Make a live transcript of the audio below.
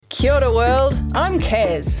Kia ora world, I'm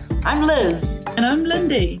Kaz. I'm Liz. And I'm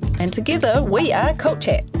Lindy. And together we are Cult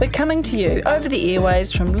Chat. We're coming to you over the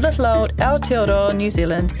airways from little old Aotearoa, New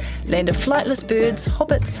Zealand, land of flightless birds,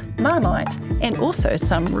 hobbits, Marmite, and also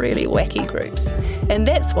some really wacky groups. And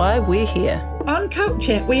that's why we're here. On Cult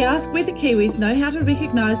Chat, we ask whether Kiwis know how to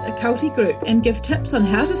recognise a culty group and give tips on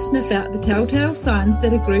how to sniff out the telltale signs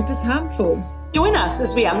that a group is harmful. Join us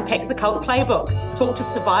as we unpack the cult playbook, talk to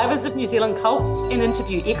survivors of New Zealand cults, and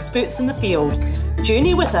interview experts in the field.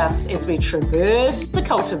 Journey with us as we traverse the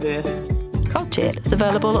cultiverse. Cult Chat is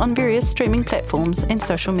available on various streaming platforms and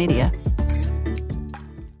social media.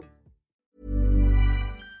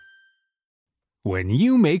 When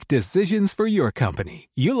you make decisions for your company,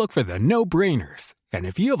 you look for the no-brainers. And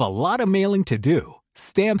if you have a lot of mailing to do,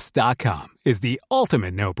 Stamps.com is the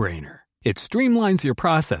ultimate no-brainer. It streamlines your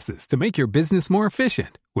processes to make your business more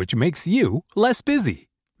efficient, which makes you less busy.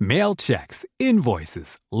 Mail checks,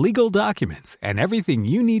 invoices, legal documents, and everything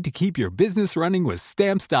you need to keep your business running with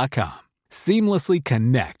Stamps.com. Seamlessly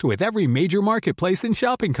connect with every major marketplace and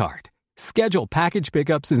shopping cart. Schedule package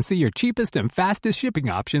pickups and see your cheapest and fastest shipping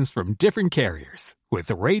options from different carriers,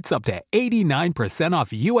 with rates up to 89%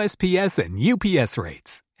 off USPS and UPS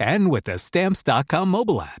rates. And with the Stamps.com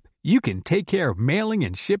mobile app, you can take care of mailing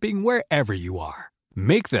and shipping wherever you are.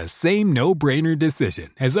 Make the same no-brainer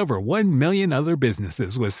decision as over 1 million other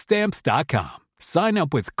businesses with Stamps.com. Sign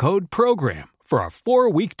up with code PROGRAM for a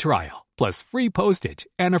 4-week trial, plus free postage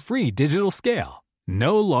and a free digital scale.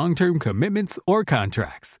 No long-term commitments or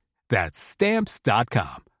contracts. That's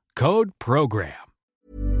Stamps.com. Code PROGRAM.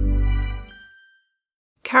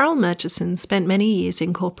 Carol Murchison spent many years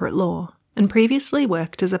in corporate law and previously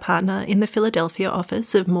worked as a partner in the Philadelphia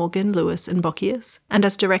office of Morgan, Lewis and Bockius and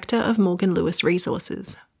as director of Morgan Lewis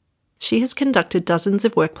Resources. She has conducted dozens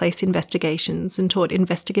of workplace investigations and taught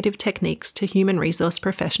investigative techniques to human resource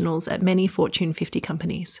professionals at many Fortune 50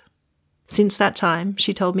 companies. Since that time,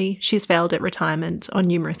 she told me she's failed at retirement on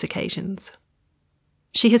numerous occasions.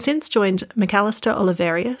 She has since joined McAllister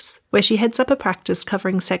Oliverius, where she heads up a practice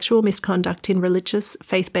covering sexual misconduct in religious,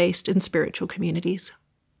 faith-based and spiritual communities.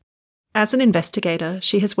 As an investigator,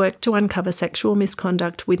 she has worked to uncover sexual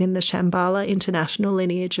misconduct within the Shambhala International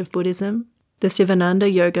lineage of Buddhism, the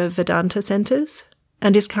Sivananda Yoga Vedanta centres,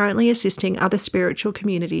 and is currently assisting other spiritual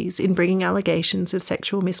communities in bringing allegations of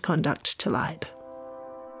sexual misconduct to light.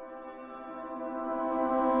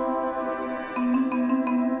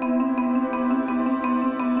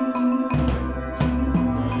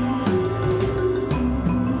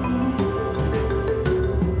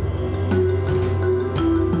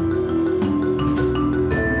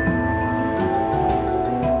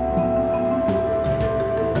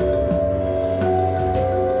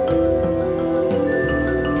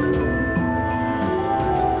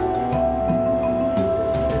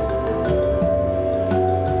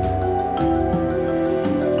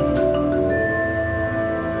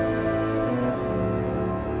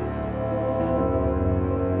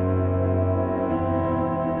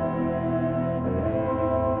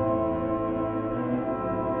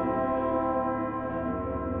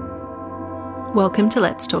 Welcome to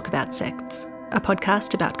Let's Talk About Sects, a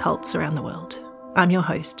podcast about cults around the world. I'm your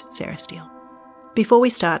host, Sarah Steele. Before we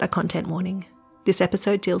start, a content warning. This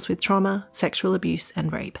episode deals with trauma, sexual abuse,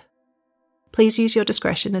 and rape. Please use your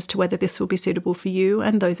discretion as to whether this will be suitable for you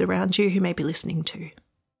and those around you who may be listening to.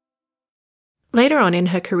 Later on in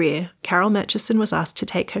her career, Carol Murchison was asked to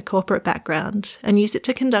take her corporate background and use it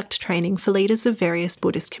to conduct training for leaders of various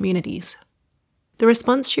Buddhist communities. The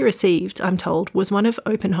response she received, I'm told, was one of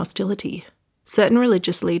open hostility. Certain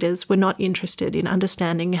religious leaders were not interested in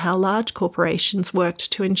understanding how large corporations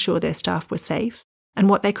worked to ensure their staff were safe and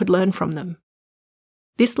what they could learn from them.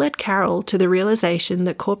 This led Carol to the realization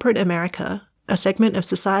that corporate America, a segment of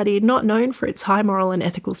society not known for its high moral and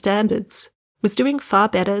ethical standards, was doing far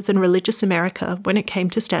better than religious America when it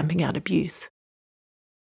came to stamping out abuse.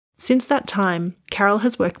 Since that time, Carol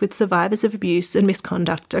has worked with survivors of abuse and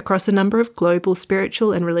misconduct across a number of global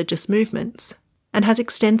spiritual and religious movements, and has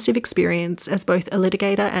extensive experience as both a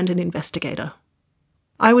litigator and an investigator.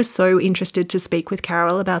 I was so interested to speak with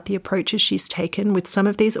Carol about the approaches she's taken with some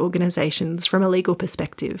of these organisations from a legal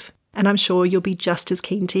perspective, and I'm sure you'll be just as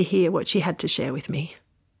keen to hear what she had to share with me.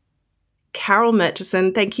 Carol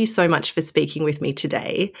Murchison, thank you so much for speaking with me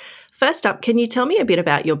today. First up, can you tell me a bit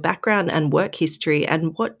about your background and work history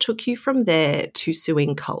and what took you from there to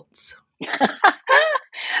suing cults?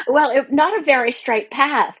 Well, not a very straight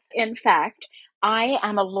path, in fact. I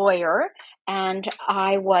am a lawyer, and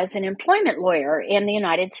I was an employment lawyer in the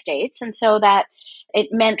United States, and so that It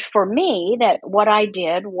meant for me that what I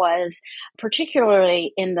did was,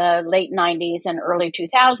 particularly in the late 90s and early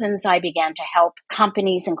 2000s, I began to help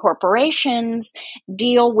companies and corporations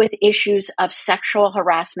deal with issues of sexual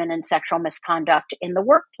harassment and sexual misconduct in the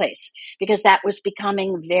workplace, because that was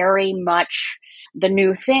becoming very much the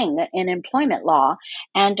new thing in employment law.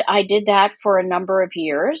 And I did that for a number of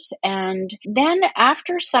years. And then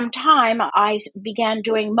after some time, I began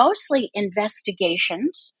doing mostly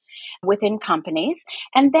investigations within companies.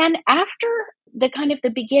 And then after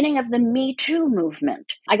the beginning of the Me Too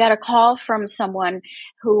movement, I got a call from someone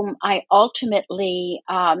whom I ultimately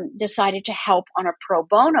decided to help on a pro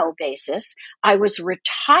bono basis. I was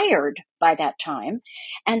retired by that time.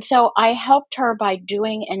 And so I helped her by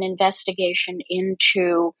doing an investigation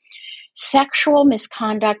into sexual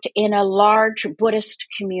misconduct in a large Buddhist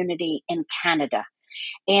community in Canada.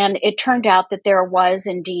 And it turned out that there was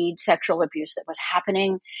indeed sexual abuse that was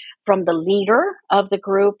happening from the leader of the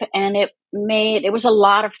group. And it was a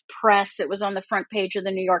lot of press. It was on the front page of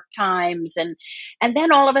the New York Times. And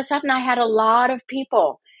then all of a sudden I had a lot of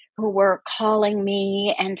people who were calling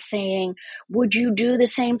me and saying, would you do the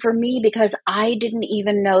same for me? Because I didn't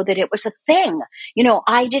even know that it was a thing.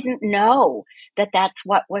 I didn't know that that's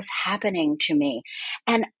what was happening to me.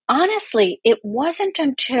 And honestly, it wasn't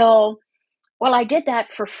until I did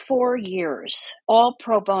that for 4 years, all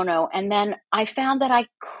pro bono. And then I found that I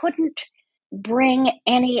couldn't bring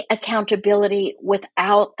any accountability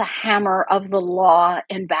without the hammer of the law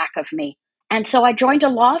in back of me. And so I joined a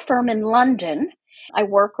law firm in London. I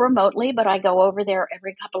work remotely, but I go over there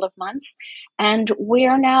every couple of months. And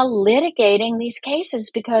we're now litigating these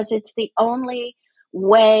cases because it's the only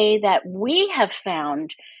way that we have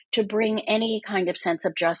found to bring any kind of sense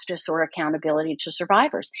of justice or accountability to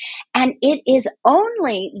survivors. And it is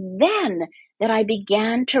only then that I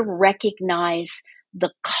began to recognize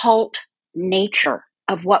the cult nature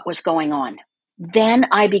of what was going on. Then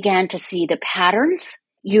I began to see the patterns.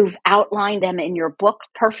 You've outlined them in your book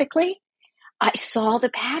perfectly. I saw the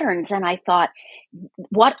patterns and I thought,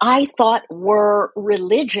 what I thought were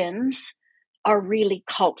religions are really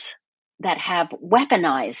cults that have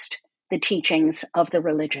weaponized the teachings of the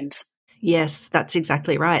religions. Yes, that's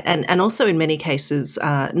exactly right. And also in many cases,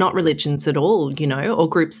 not religions at all, or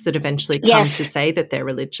groups that eventually come to say that they're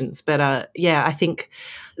religions. But I think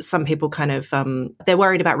some people kind of, they're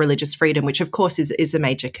worried about religious freedom, which of course is a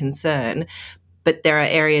major concern. But there are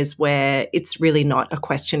areas where it's really not a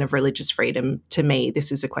question of religious freedom. To me,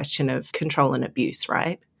 this is a question of control and abuse,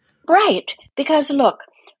 right? Right. Because look,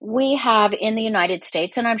 we have in the United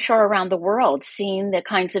States, and I'm sure around the world, seen the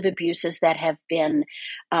kinds of abuses that have been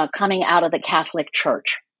coming out of the Catholic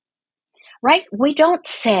Church, right? We don't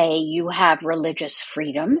say you have religious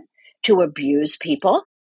freedom to abuse people.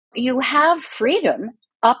 You have freedom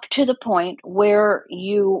up to the point where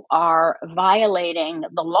you are violating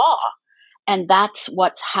the law. And that's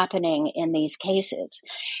what's happening in these cases.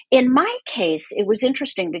 In my case, it was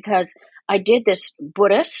interesting because I did this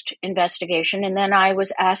Buddhist investigation and then I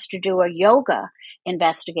was asked to do a yoga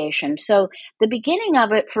investigation. So the beginning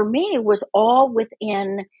of it for me was all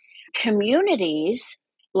within communities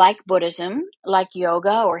like Buddhism, like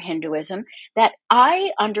yoga or Hinduism, that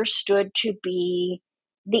I understood to be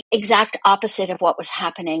the exact opposite of what was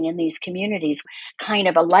happening in these communities. Kind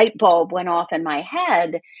of a light bulb went off in my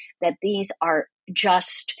head that these are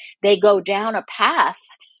they go down a path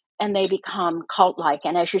and they become cult-like.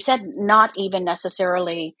 And as you said, not even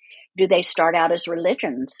necessarily do they start out as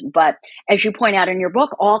religions, but as you point out in your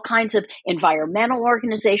book, all kinds of environmental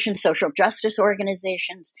organizations, social justice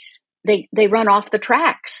organizations, they run off the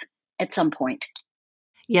tracks at some point.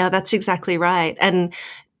 Yeah, that's exactly right. And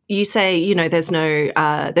you say,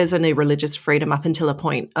 there's only religious freedom up until a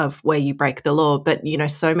point of where you break the law. But,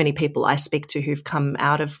 so many people I speak to who've come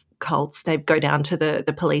out of cults, they go down to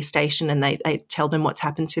the police station and they tell them what's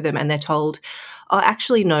happened to them. And they're told, oh,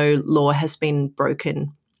 actually, no law has been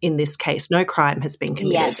broken in this case. No crime has been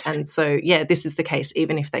committed. Yes. And so, this is the case.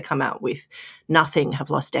 Even if they come out with nothing, have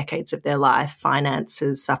lost decades of their life,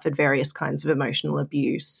 finances, suffered various kinds of emotional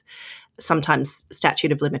abuse, sometimes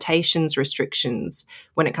statute of limitations, restrictions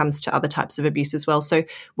when it comes to other types of abuse as well. So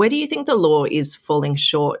where do you think the law is falling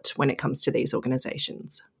short when it comes to these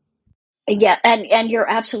organizations? Yeah, and you're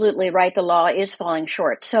absolutely right. The law is falling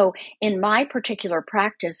short. So in my particular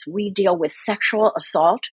practice, we deal with sexual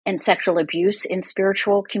assault and sexual abuse in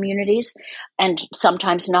spiritual communities, and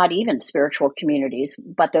sometimes not even spiritual communities,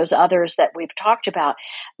 but those others that we've talked about.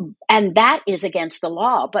 And that is against the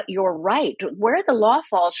law. But you're right. Where the law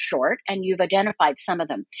falls short, and you've identified some of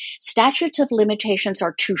them, statutes of limitations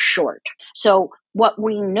are too short. So what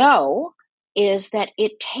we know is that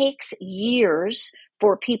it takes years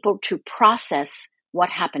for people to process what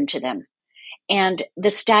happened to them. And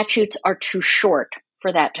the statutes are too short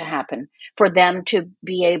for that to happen, for them to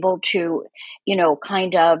be able to,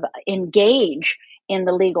 kind of engage in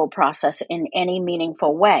the legal process in any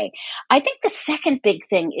meaningful way. I think the second big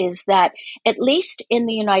thing is that, at least in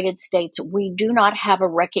the United States, we do not have a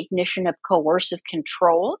recognition of coercive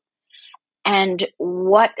control and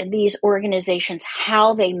what these organizations,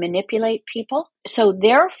 how they manipulate people. So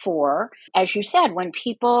therefore, as you said, when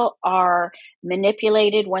people are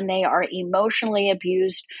manipulated, when they are emotionally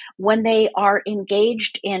abused, when they are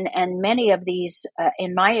engaged in, and many of these,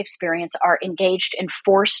 in my experience, are engaged in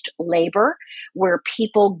forced labor, where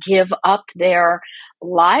people give up their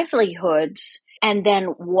livelihoods and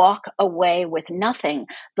then walk away with nothing,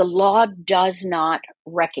 the law does not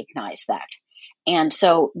recognize that. And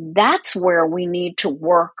so that's where we need to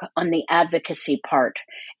work on the advocacy part,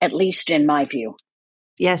 at least in my view.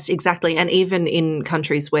 Yes, exactly. And even in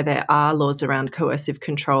countries where there are laws around coercive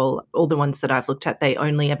control, all the ones that I've looked at, they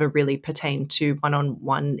only ever really pertain to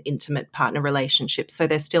one-on-one intimate partner relationships. So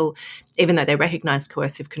they're still, even though they recognise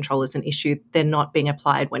coercive control as an issue, they're not being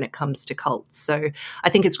applied when it comes to cults. So I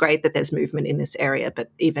think it's great that there's movement in this area, but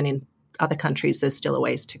even in other countries, there's still a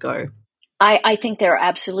ways to go. I think there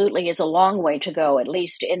absolutely is a long way to go, at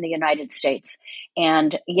least in the United States.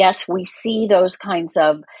 And yes, we see those kinds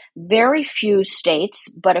of very few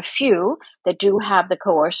states, but a few that do have the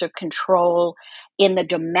coercive control in the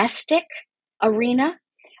domestic arena.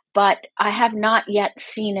 But I have not yet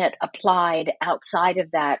seen it applied outside of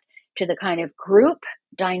that to the kind of group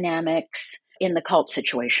dynamics in the cult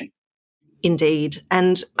situation. Indeed.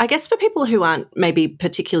 And I guess for people who aren't maybe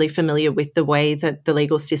particularly familiar with the way that the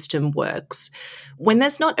legal system works, when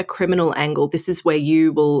there's not a criminal angle, this is where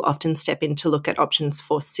you will often step in to look at options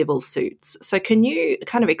for civil suits. So can you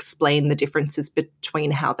kind of explain the differences between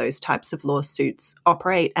how those types of lawsuits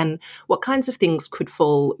operate and what kinds of things could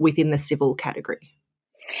fall within the civil category?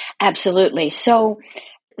 Absolutely. So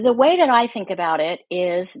the way that I think about it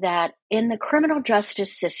is that in the criminal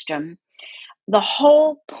justice system, the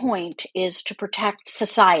whole point is to protect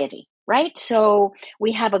society, right? So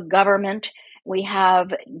we have a government, we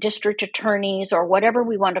have district attorneys, or whatever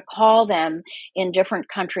we want to call them in different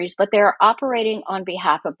countries, but they're operating on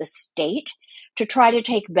behalf of the state to try to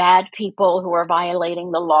take bad people who are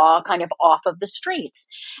violating the law kind of off of the streets.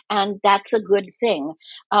 And that's a good thing.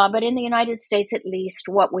 But in the United States, at least,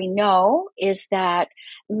 what we know is that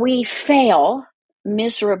we fail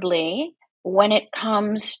miserably when it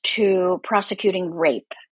comes to prosecuting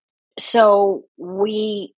rape. So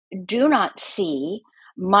we do not see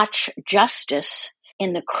much justice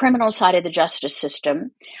in the criminal side of the justice system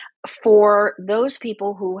for those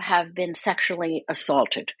people who have been sexually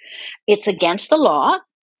assaulted. It's against the law.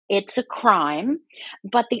 It's a crime.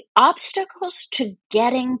 But the obstacles to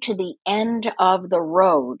getting to the end of the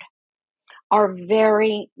road are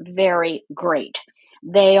very, very great.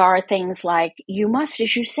 They are things like, you must,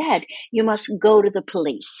 as you said, you must go to the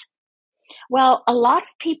police. Well, a lot of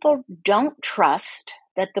people don't trust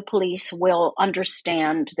that the police will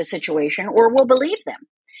understand the situation or will believe them.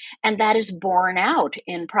 And that is borne out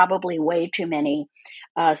in probably way too many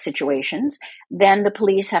situations. Then the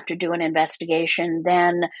police have to do an investigation.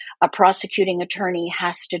 Then a prosecuting attorney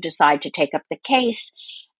has to decide to take up the case.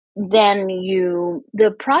 Then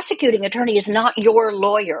the prosecuting attorney is not your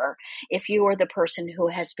lawyer if you are the person who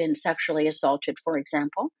has been sexually assaulted, for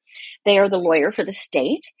example. They are the lawyer for the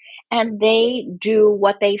state, and they do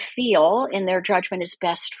what they feel in their judgment is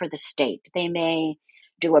best for the state. They may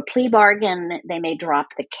do a plea bargain, they may drop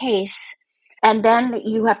the case, and then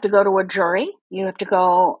you have to go to a jury. You have to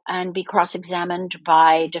go and be cross-examined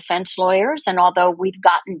by defense lawyers, and although we've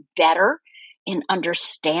gotten better in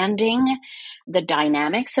understanding the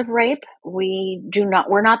dynamics of rape, we're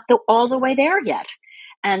not all the way there yet.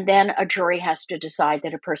 And then a jury has to decide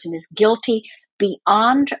that a person is guilty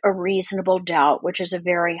beyond a reasonable doubt, which is a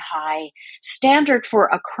very high standard for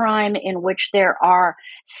a crime in which there are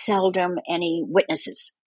seldom any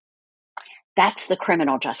witnesses. That's the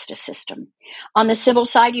criminal justice system. On the civil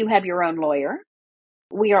side, you have your own lawyer.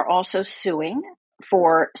 We are also suing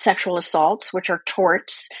for sexual assaults, which are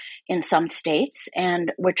torts in some states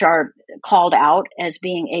and which are called out as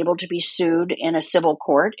being able to be sued in a civil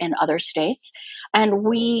court in other states. And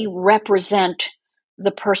we represent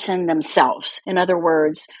the person themselves. In other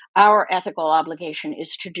words, our ethical obligation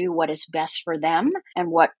is to do what is best for them and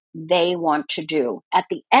what they want to do. At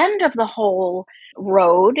the end of the whole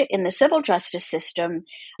road in the civil justice system,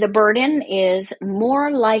 the burden is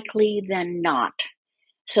more likely than not.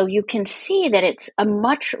 So you can see that it's a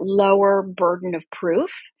much lower burden of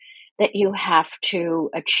proof that you have to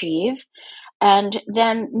achieve. And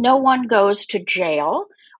then no one goes to jail,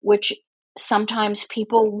 which sometimes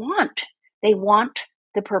people want. They want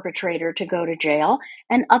the perpetrator to go to jail,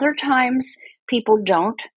 and other times people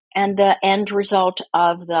don't. And the end result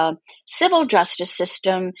of the civil justice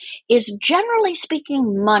system is, generally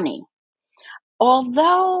speaking, money.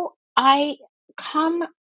 Although I come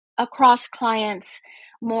across clients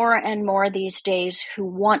more and more these days who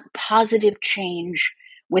want positive change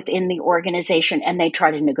within the organization, and they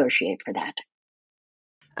try to negotiate for that.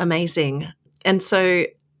 Amazing. And so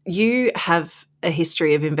you have a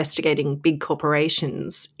history of investigating big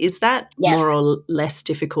corporations. Is that Yes. more or less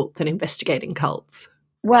difficult than investigating cults?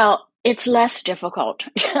 Well, it's less difficult.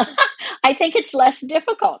 I think it's less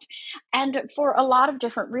difficult. And for a lot of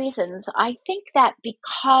different reasons. I think that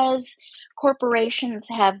because corporations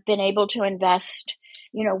have been able to invest,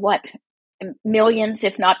 millions,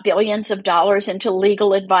 if not billions of dollars into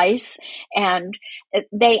legal advice, and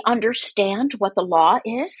they understand what the law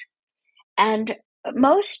is. And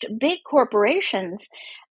most big corporations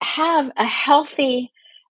have a healthy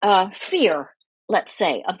fear, let's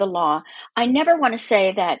say, of the law. I never want to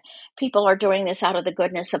say that people are doing this out of the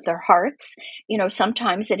goodness of their hearts.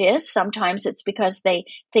 Sometimes it is. Sometimes it's because they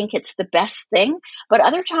think it's the best thing. But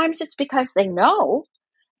other times it's because they know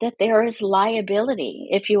that there is liability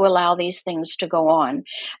if you allow these things to go on.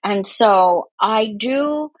 And so I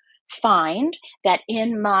do find that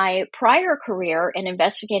in my prior career in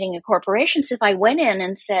investigating in corporations, if I went in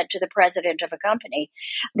and said to the president of a company,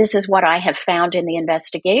 this is what I have found in the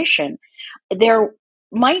investigation, there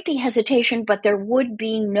might be hesitation, but there would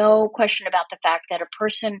be no question about the fact that a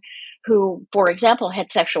person who, for example, had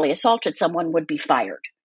sexually assaulted someone would be fired.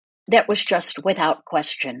 That was just without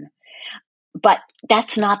question. But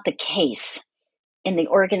that's not the case in the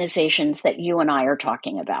organizations that you and I are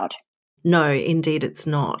talking about. No, indeed it's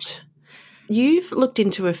not. You've looked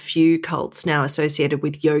into a few cults now associated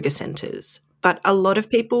with yoga centres, but a lot of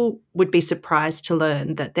people would be surprised to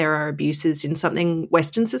learn that there are abuses in something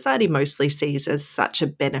Western society mostly sees as such a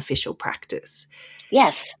beneficial practice.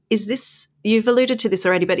 Yes. You've alluded to this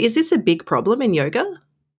already, but is this a big problem in yoga?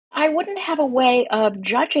 I wouldn't have a way of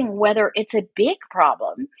judging whether it's a big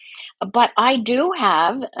problem, but I do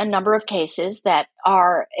have a number of cases that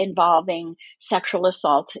are involving sexual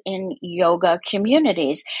assaults in yoga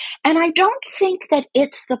communities. And I don't think that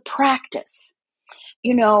it's the practice.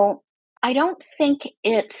 I don't think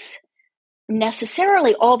it's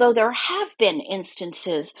necessarily, although there have been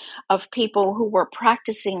instances of people who were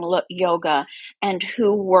practicing yoga and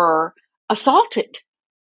who were assaulted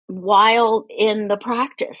while in the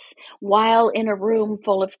practice, while in a room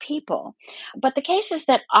full of people. But the cases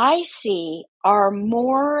that I see are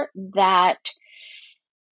more that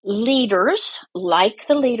leaders, like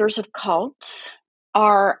the leaders of cults,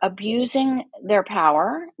 are abusing their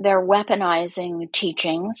power, they're weaponizing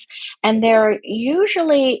teachings, and they're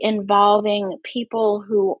usually involving people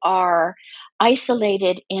who are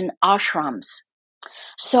isolated in ashrams.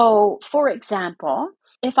 So, for example,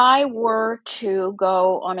 if I were to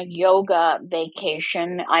go on a yoga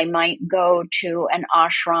vacation, I might go to an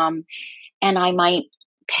ashram and I might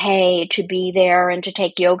pay to be there and to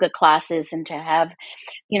take yoga classes and to have,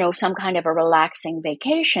 some kind of a relaxing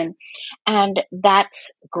vacation. And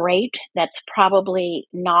that's great. That's probably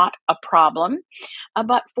not a problem.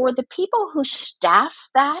 But for the people who staff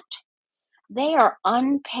that, they are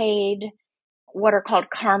unpaid, what are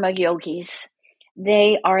called karma yogis.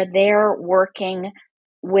 They are there working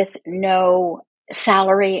with no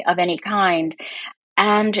salary of any kind,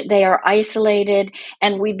 and they are isolated.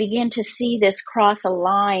 And we begin to see this cross a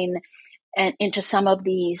line into some of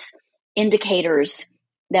these indicators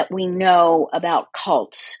that we know about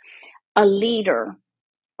cults. A leader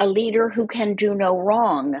who can do no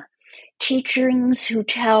wrong, teachings who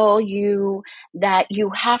tell you that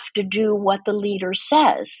you have to do what the leader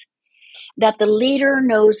says, that the leader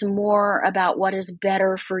knows more about what is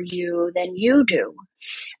better for you than you do,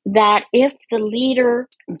 that if the leader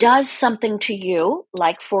does something to you,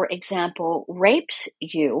 like, for example, rapes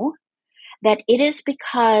you, that it is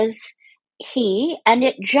because he, and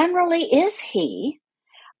it generally is he,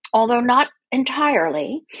 although not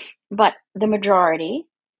entirely, but the majority,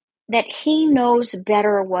 that he knows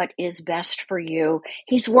better what is best for you.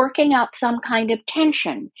 He's working out some kind of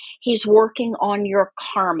tension. He's working on your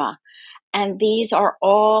karma. And these are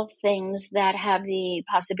all things that have the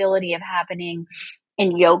possibility of happening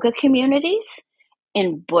in yoga communities,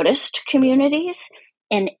 in Buddhist communities,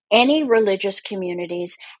 in any religious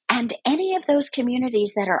communities, and any of those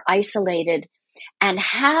communities that are isolated and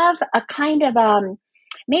have a kind of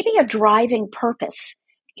maybe a driving purpose.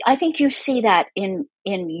 I think you see that in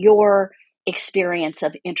your experience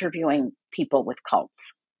of interviewing people with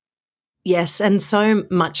cults. Yes, and so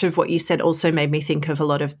much of what you said also made me think of a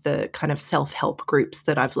lot of the kind of self-help groups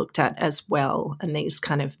that I've looked at as well, and these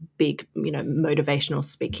kind of big, motivational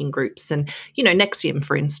speaking groups. And, NXIVM,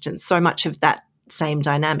 for instance, so much of that same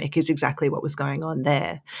dynamic is exactly what was going on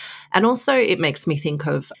there. And also it makes me think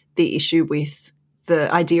of the issue with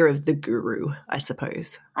the idea of the guru, I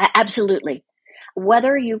suppose. Absolutely.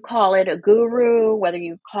 Whether you call it a guru, whether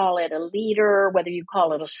you call it a leader, whether you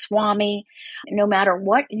call it a swami, no matter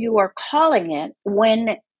what you are calling it,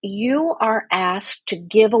 when you are asked to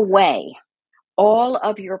give away all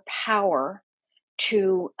of your power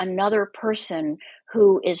to another person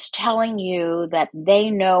who is telling you that they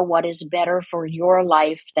know what is better for your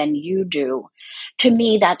life than you do, to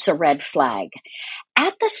me, that's a red flag.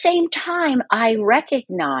 At the same time, I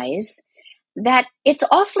recognize that it's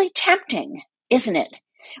awfully tempting, isn't it?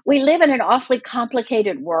 We live in an awfully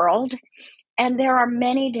complicated world, and there are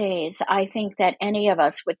many days I think that any of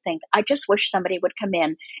us would think, I just wish somebody would come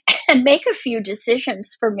in and make a few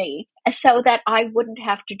decisions for me so that I wouldn't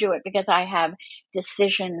have to do it, because I have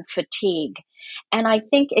decision fatigue. And I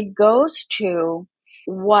think it goes to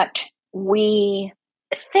what we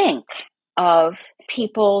think of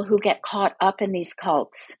people who get caught up in these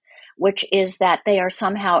cults, which is that they are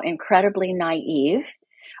somehow incredibly naive,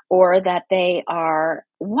 or that they are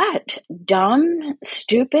dumb,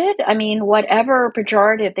 stupid? I mean, whatever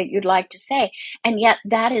pejorative that you'd like to say. And yet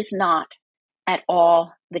that is not at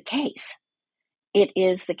all the case. It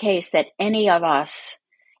is the case that any of us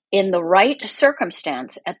in the right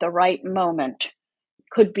circumstance at the right moment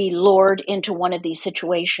could be lured into one of these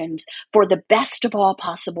situations for the best of all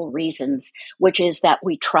possible reasons, which is that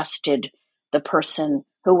we trusted the person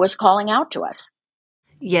who was calling out to us.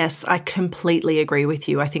 Yes, I completely agree with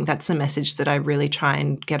you. I think that's a message that I really try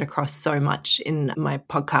and get across so much in my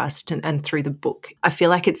podcast and through the book. I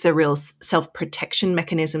feel like it's a real self-protection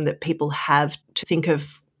mechanism that people have to think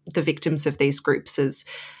of the victims of these groups as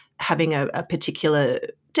having a particular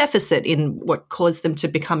deficit in what caused them to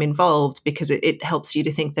become involved, because it helps you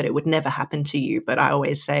to think that it would never happen to you. But I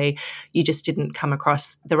always say you just didn't come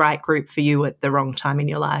across the right group for you at the wrong time in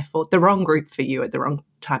your life, or the wrong group for you at the wrong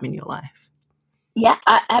time in your life. Yeah,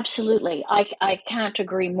 absolutely. I can't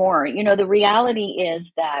agree more. The reality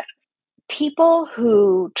is that people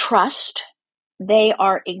who trust, they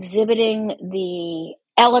are exhibiting the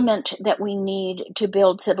element that we need to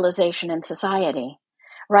build civilization and society,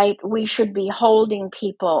 right? We should be holding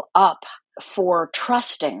people up for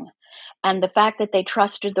trusting. And the fact that they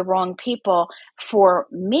trusted the wrong people, for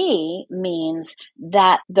me, means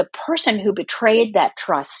that the person who betrayed that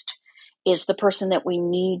trust is the person that we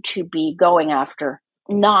need to be going after.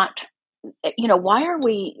 Not, why are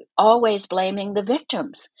we always blaming the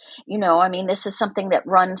victims? This is something that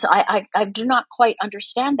runs, I do not quite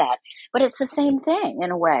understand that, but it's the same thing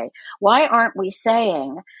in a way. Why aren't we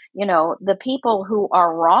saying, the people who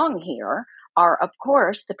are wrong here are, of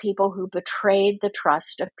course, the people who betrayed the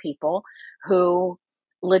trust of people who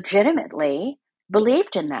legitimately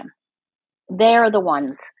believed in them. They're the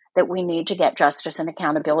ones that we need to get justice and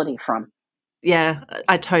accountability from. Yeah,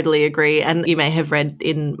 I totally agree. And you may have read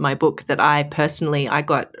in my book that I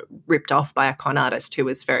got ripped off by a con artist who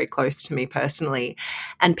was very close to me personally.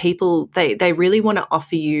 And people, they really want to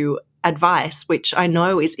offer you advice, which I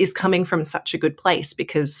know is coming from such a good place,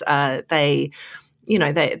 because they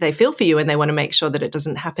feel for you and they want to make sure that it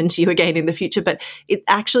doesn't happen to you again in the future. But it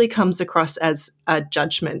actually comes across as a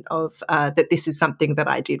judgment of that this is something that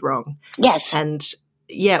I did wrong. Yes. And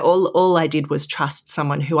yeah, all I did was trust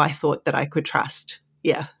someone who I thought that I could trust.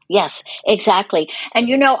 Yeah. Yes, exactly.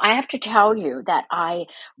 And I have to tell you that I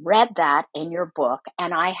read that in your book,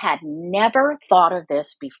 and I had never thought of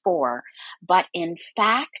this before. But in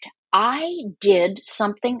fact, I did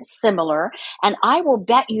something similar, and I will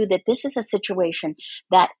bet you that this is a situation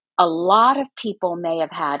that a lot of people may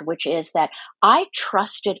have had, which is that I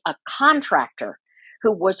trusted a contractor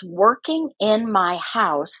who was working in my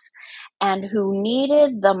house and who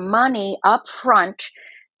needed the money up front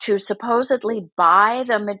to supposedly buy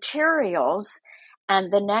the materials.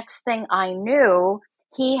 And the next thing I knew,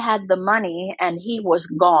 he had the money and he was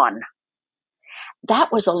gone.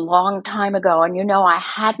 That was a long time ago. And I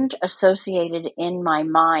hadn't associated in my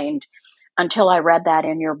mind until I read that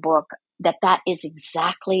in your book that is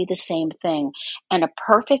exactly the same thing. And a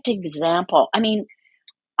perfect example.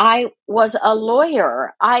 I was a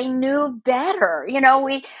lawyer. I knew better.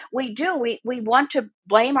 We want to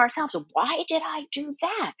blame ourselves. Why did I do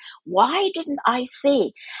that? Why didn't I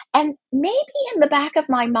see? And maybe in the back of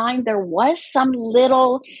my mind, there was some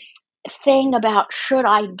little thing about, should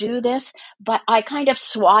I do this? But I kind of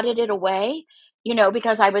swatted it away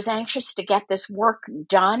because I was anxious to get this work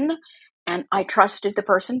done, and I trusted the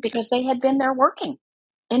person because they had been there working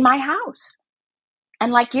in my house.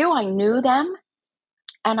 And like you, I knew them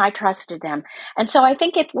and I trusted them. And so I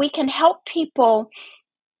think if we can help people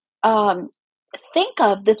think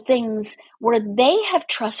of the things where they have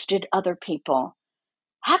trusted other people.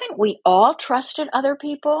 Haven't we all trusted other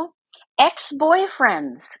people?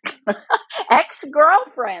 Ex-boyfriends,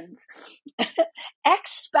 ex-girlfriends,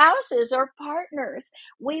 ex-spouses or partners.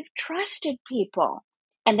 We've trusted people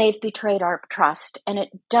and they've betrayed our trust. And it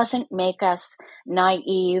doesn't make us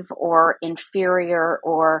naive or inferior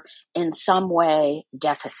or in some way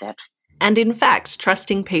deficit. And in fact,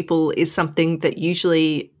 trusting people is something that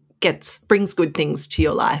usually brings good things to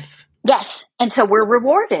your life. Yes. And so we're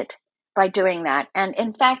rewarded by doing that. And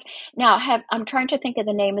in fact, now I'm trying to think of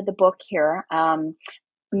the name of the book here.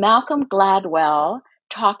 Malcolm Gladwell,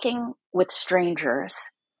 Talking with Strangers.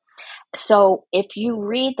 So if you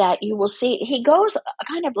read that, you will see he goes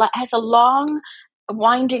has a long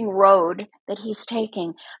winding road that he's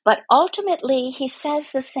taking, but ultimately he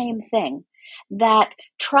says the same thing, that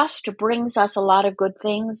trust brings us a lot of good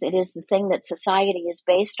things. It is the thing that society is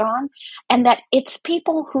based on, and that it's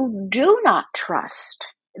people who do not trust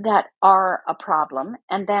that are a problem.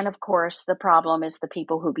 And then, of course, the problem is the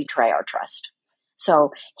people who betray our trust.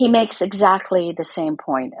 So he makes exactly the same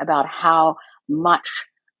point about how much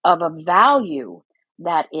of a value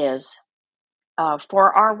that is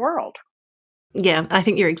for our world. Yeah, I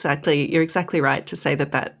think you're exactly right to say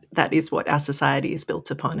that is what our society is built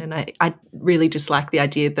upon. And I really dislike the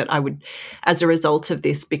idea that I would, as a result of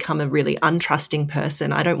this, become a really untrusting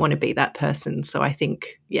person. I don't want to be that person. So I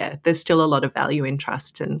think, there's still a lot of value in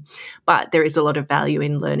trust, but there is a lot of value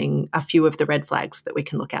in learning a few of the red flags that we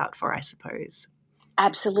can look out for, I suppose.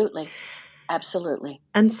 Absolutely. Absolutely.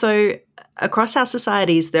 And so across our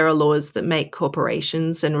societies, there are laws that make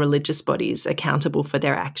corporations and religious bodies accountable for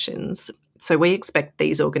their actions. So we expect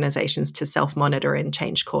these organisations to self-monitor and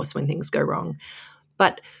change course when things go wrong.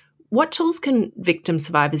 But what tools can victim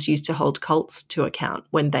survivors use to hold cults to account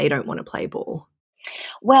when they don't want to play ball?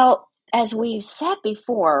 Well, as we've said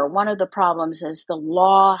before, one of the problems is the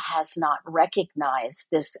law has not recognized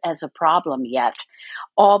this as a problem yet.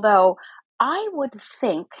 Although I would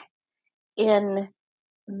think in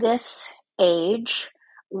this age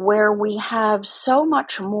where we have so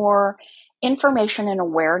much more information and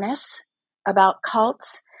awareness about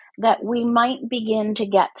cults, that we might begin to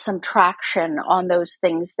get some traction on those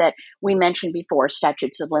things that we mentioned before,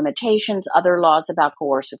 statutes of limitations, other laws about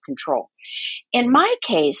coercive control. In my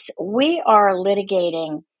case, we are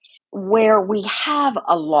litigating where we have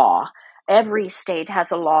a law. Every state has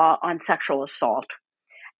a law on sexual assault.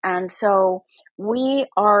 And so we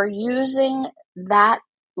are using that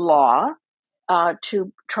law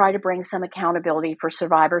to try to bring some accountability for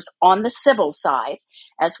survivors on the civil side,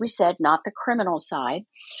 as we said, not the criminal side.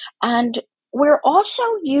 And we're also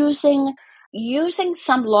using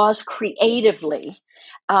some laws creatively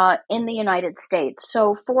in the United States.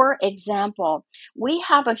 So, for example, we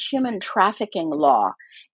have a human trafficking law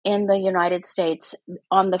in the United States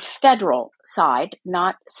on the federal side,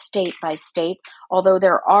 not state by state, although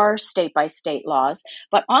there are state by state laws.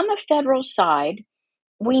 But on the federal side,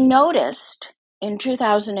 we noticed in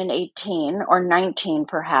 2018 or 19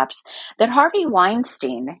 perhaps, that Harvey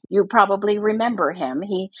Weinstein, you probably remember him,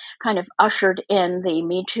 he kind of ushered in the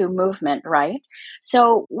Me Too movement, right?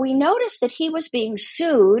 So we noticed that he was being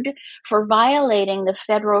sued for violating the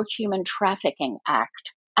Federal Human Trafficking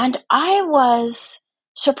Act. And I was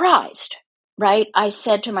surprised, right? I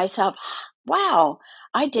said to myself, wow,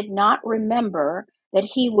 I did not remember that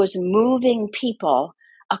he was moving people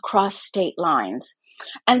across state lines.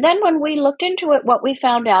 And then when we looked into it, what we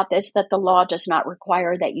found out is that the law does not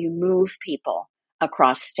require that you move people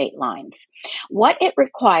across state lines. What it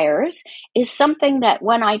requires is something that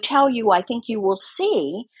when I tell you, I think you will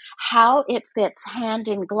see how it fits hand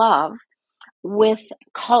in glove with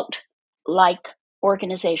cult-like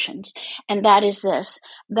organizations. And that is this,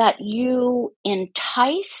 that you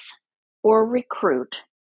entice or recruit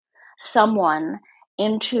someone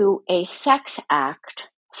into a sex act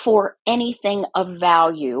for anything of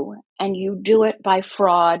value, and you do it by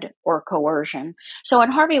fraud or coercion. So in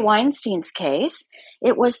Harvey Weinstein's case,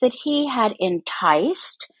 it was that he had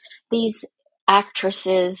enticed these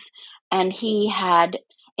actresses and he had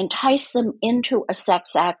enticed them into a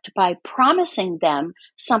sex act by promising them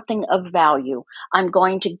something of value. I'm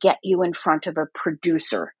going to get you in front of a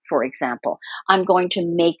producer, for example. I'm going to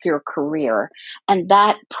make your career. And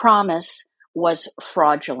that promise was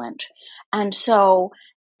fraudulent. And so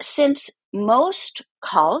since most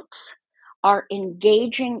cults are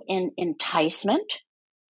engaging in enticement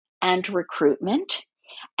and recruitment,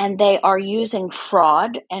 and they are using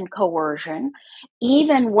fraud and coercion.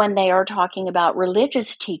 Even when they are talking about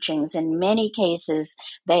religious teachings, in many cases,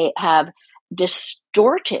 they have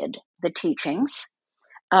distorted the teachings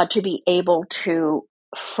to be able to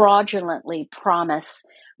fraudulently promise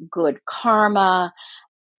good karma,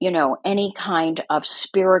 any kind of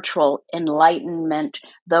spiritual enlightenment,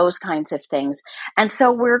 those kinds of things. And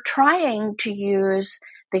so we're trying to use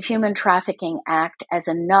the Human Trafficking Act as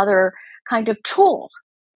another kind of tool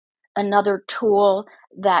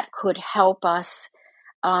that could help us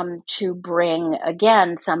to bring,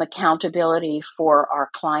 again, some accountability for our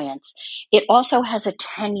clients. It also has a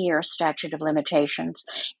 10-year statute of limitations.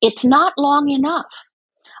 It's not long enough.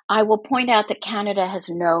 I will point out that Canada has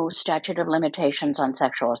no statute of limitations on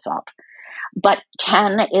sexual assault, but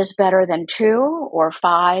 10 is better than 2 or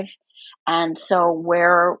 5. And so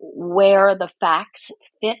where the facts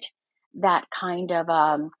fit that kind of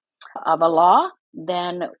a law,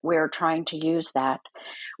 then we're trying to use that.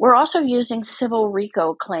 We're also using civil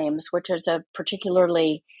RICO claims, which is a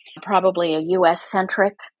particularly probably a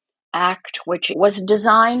U.S.-centric act, which was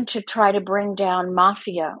designed to try to bring down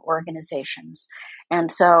mafia organizations. And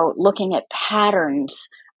so looking at patterns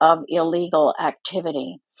of illegal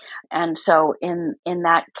activity. And so in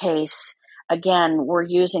that case, again, we're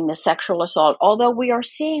using the sexual assault, although we are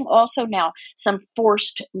seeing also now some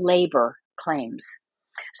forced labor claims.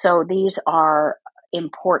 So these are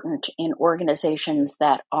important in organizations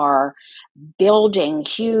that are building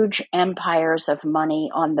huge empires of money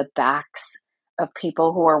on the backs of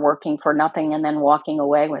people who are working for nothing and then walking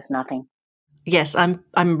away with nothing. Yes, I'm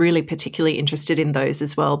really particularly interested in those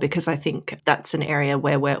as well, because I think that's an area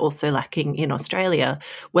where we're also lacking in Australia.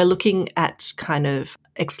 We're looking at kind of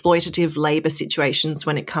exploitative labour situations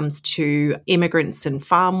when it comes to immigrants and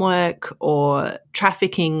farm work or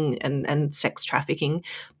trafficking and sex trafficking.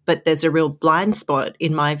 But there's a real blind spot,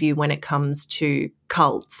 in my view, when it comes to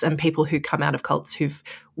cults and people who come out of cults who've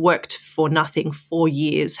worked for nothing for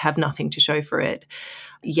years, have nothing to show for it,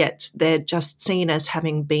 yet they're just seen as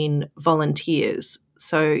having been volunteers.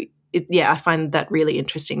 So, I find that really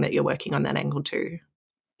interesting that you're working on that angle too.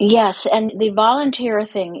 Yes, and the volunteer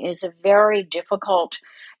thing is a very difficult,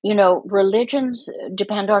 religions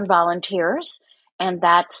depend on volunteers, and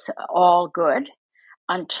that's all good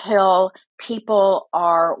until people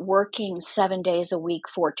are working 7 days a week,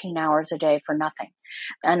 14 hours a day for nothing.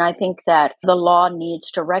 And I think that the law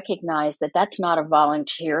needs to recognize that that's not a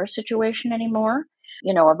volunteer situation anymore.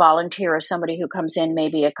 A volunteer is somebody who comes in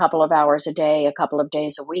maybe a couple of hours a day, a couple of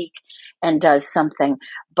days a week, and does something.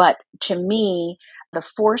 But to me, the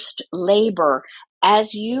forced labor,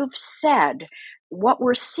 as you've said, what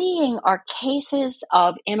we're seeing are cases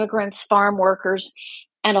of immigrants, farm workers,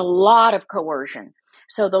 and a lot of coercion.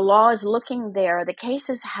 So the law is looking there. The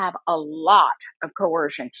cases have a lot of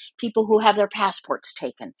coercion. People who have their passports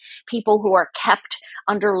taken, people who are kept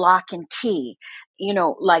under lock and key,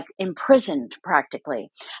 like imprisoned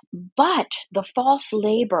practically. But the forced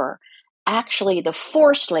labor,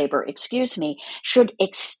 should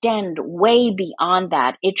extend way beyond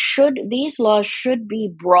that. These laws should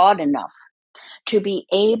be broad enough to be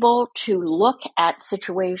able to look at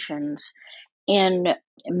situations in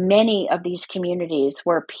many of these communities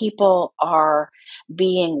where people are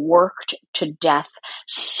being worked to death,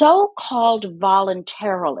 so-called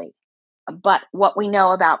voluntarily. But what we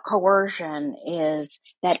know about coercion is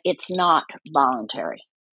that it's not voluntary.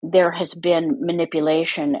 There has been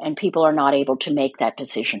manipulation and people are not able to make that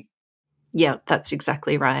decision. Yeah, that's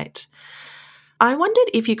exactly right. I wondered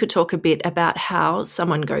if you could talk a bit about how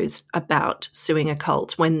someone goes about suing a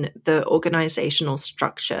cult when the organizational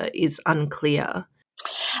structure is unclear.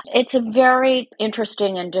 It's a very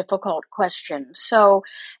interesting and difficult question. So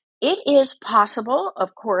it is possible,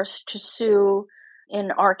 of course, to sue, in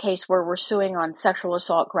our case where we're suing on sexual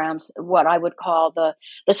assault grounds, what I would call the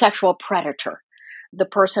sexual predator, the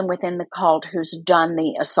person within the cult who's done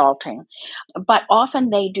the assaulting. But often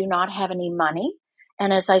they do not have any money.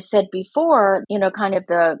 And as I said before, kind of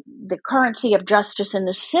the currency of justice in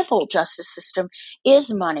the civil justice system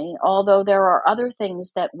is money, although there are other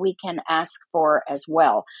things that we can ask for as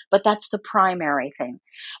well. But that's the primary thing.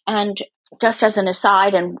 And just as an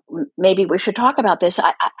aside, and maybe we should talk about this,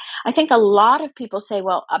 I think a lot of people say,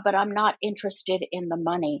 well, but I'm not interested in the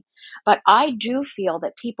money. But I do feel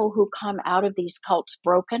that people who come out of these cults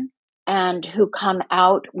broken and who come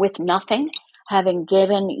out with nothing, having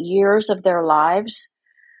given years of their lives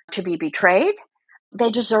to be betrayed, they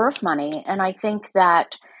deserve money. And I think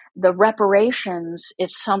that the reparations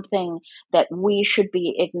is something that we should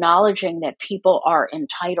be acknowledging that people are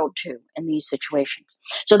entitled to in these situations.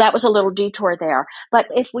 So that was a little detour there. But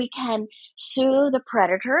if we can sue the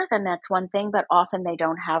predator, then that's one thing, but often they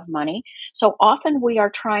don't have money. So often we are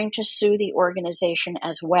trying to sue the organization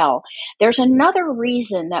as well. There's another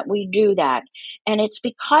reason that we do that, and it's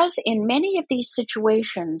because in many of these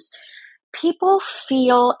situations, people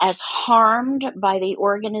feel as harmed by the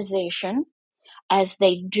organization as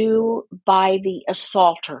they do by the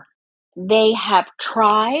assaulter. They have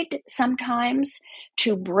tried sometimes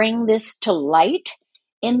to bring this to light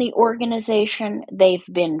in the organization. They've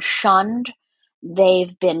been shunned.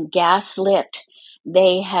 They've been gaslit.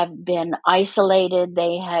 They have been isolated.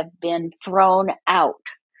 They have been thrown out.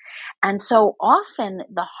 And so often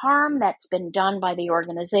the harm that's been done by the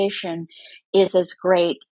organization is as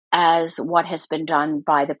great as what has been done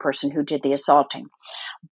by the person who did the assaulting.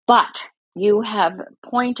 But you have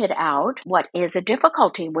pointed out what is a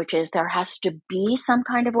difficulty, which is there has to be some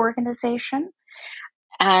kind of organization.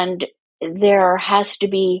 And there has to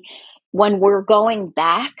be, when we're going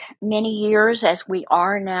back many years, as we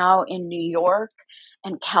are now in New York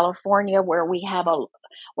and California, where we have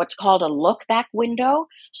what's called a look-back window.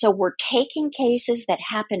 So we're taking cases that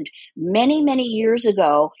happened many, many years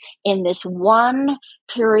ago in this one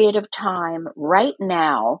period of time right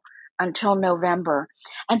now, until November.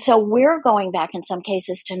 And so we're going back in some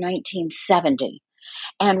cases to 1970,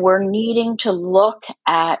 and we're needing to look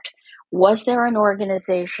at, was there an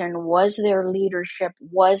organization? Was there leadership?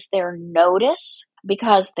 Was there notice?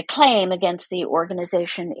 Because the claim against the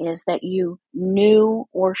organization is that you knew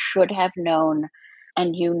or should have known,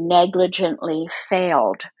 and you negligently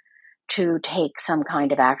failed to take some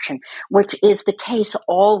kind of action, which is the case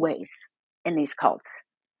always in these cults.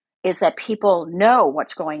 Is that people know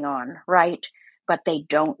what's going on, right? But they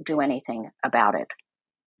don't do anything about it.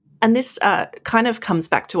 And this kind of comes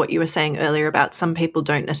back to what you were saying earlier about some people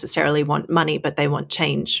don't necessarily want money, but they want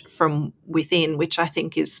change from within, which I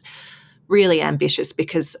think is really ambitious,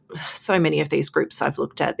 because so many of these groups I've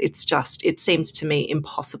looked at, it seems to me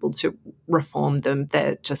impossible to reform them.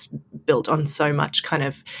 They're just built on so much kind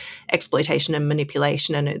of exploitation and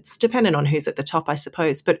manipulation, and it's dependent on who's at the top, I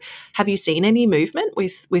suppose. But have you seen any movement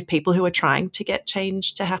with people who are trying to get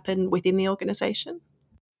change to happen within the organization?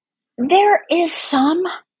 There is some.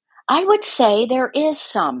 I would say there is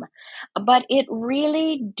some, but it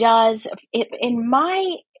really does, in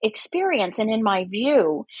my experience and in my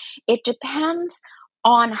view, it depends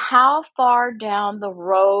on how far down the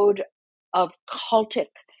road of cultic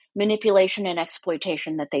manipulation and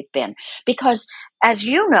exploitation that they've been. Because, as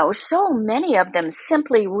you know, so many of them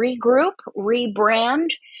simply regroup,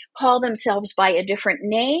 rebrand, call themselves by a different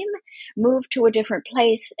name, move to a different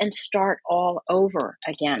place, and start all over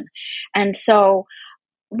again. And so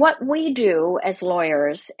what we do as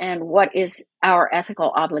lawyers, and what is our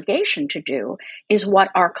ethical obligation to do, is what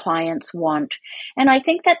our clients want. And I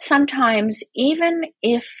think that sometimes, even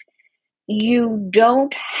if you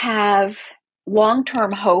don't have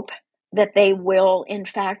long-term hope that they will, in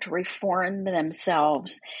fact, reform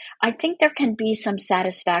themselves, I think there can be some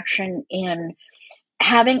satisfaction in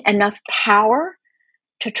having enough power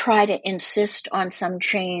to try to insist on some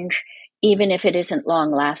change, even if it isn't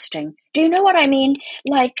long-lasting. Do you know what I mean?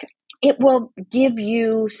 Like, it will give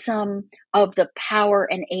you some of the power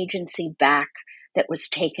and agency back that was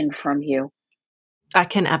taken from you. I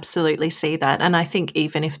can absolutely see that. And I think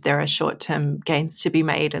even if there are short-term gains to be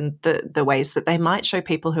made, and the ways that they might show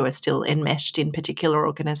people who are still enmeshed in particular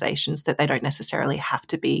organizations that they don't necessarily have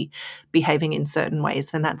to be behaving in certain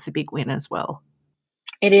ways, and that's a big win as well.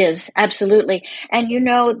 It is, absolutely. And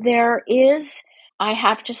there is, I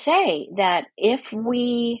have to say that if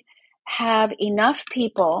we have enough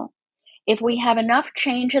people, if we have enough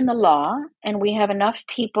change in the law, and we have enough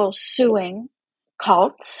people suing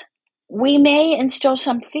cults, we may instill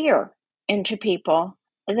some fear into people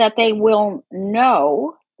that they will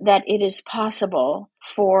know that it is possible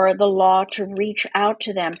for the law to reach out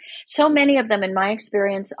to them. So many of them, in my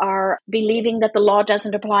experience, are believing that the law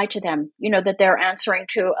doesn't apply to them, that they're answering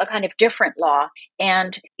to a kind of different law.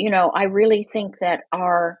 And, I really think that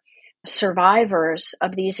our survivors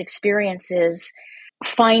of these experiences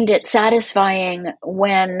find it satisfying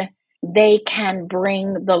when they can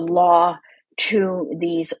bring the law to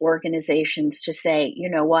these organizations to say, you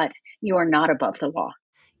know what, you are not above the law.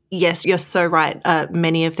 Yes, you're so right.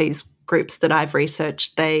 Many of these groups that I've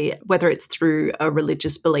researched, whether it's through a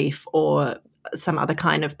religious belief or some other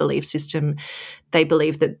kind of belief system, they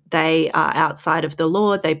believe that they are outside of the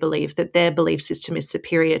law. They believe that their belief system is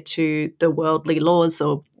superior to the worldly laws,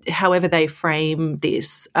 or however they frame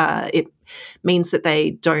this. means that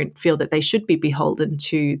they don't feel that they should be beholden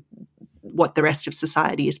to what the rest of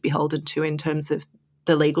society is beholden to in terms of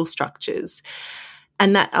the legal structures.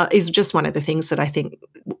 And that is just one of the things that I think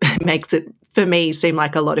makes it, for me, seem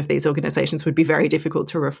like a lot of these organisations would be very difficult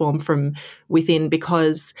to reform from within,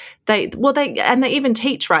 because they even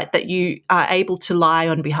teach, right, that you are able to lie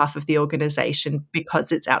on behalf of the organisation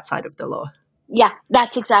because it's outside of the law. Yeah,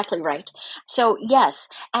 that's exactly right. So, yes.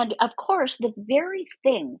 And of course, the very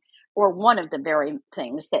thing, or one of the very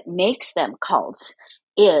things that makes them cults,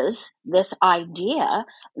 is this idea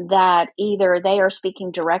that either they are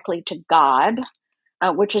speaking directly to God,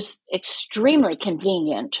 which is extremely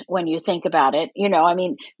convenient when you think about it.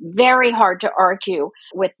 Very hard to argue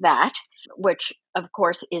with that, which of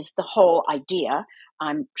course is the whole idea,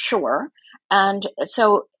 I'm sure. And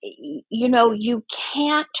so, you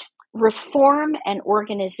can't reform an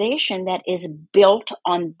organization that is built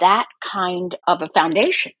on that kind of a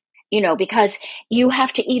foundation, because you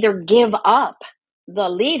have to either give up the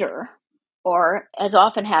leader, or, as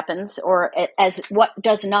often happens, or as what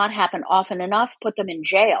does not happen often enough, put them in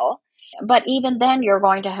jail. But even then, you're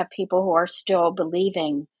going to have people who are still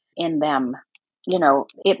believing in them.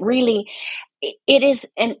 It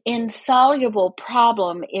is an insoluble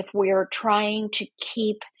problem if we're trying to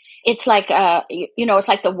keep. It's like it's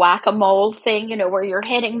like the whack-a-mole thing, where you're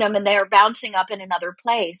hitting them and they're bouncing up in another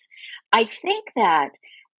place. I think that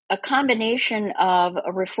a combination of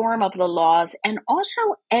a reform of the laws and also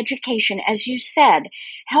education, as you said,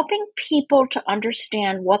 helping people to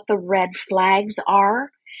understand what the red flags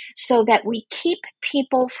are so that we keep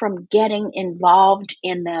people from getting involved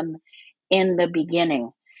in them in the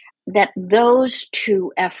beginning, that those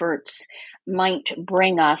two efforts might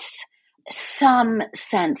bring us some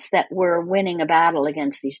sense that we're winning a battle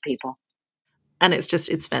against these people. And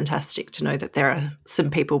it's fantastic to know that there are some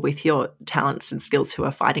people with your talents and skills who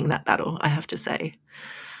are fighting that battle, I have to say.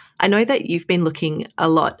 I know that you've been looking a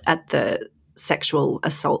lot at the sexual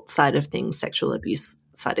assault side of things, sexual abuse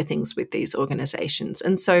side of things with these organisations.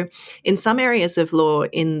 And so in some areas of law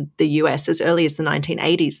in the US, as early as the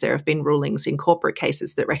 1980s, there have been rulings in corporate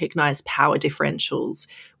cases that recognise power differentials,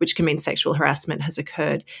 which can mean sexual harassment has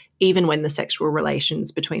occurred even when the sexual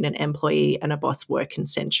relations between an employee and a boss were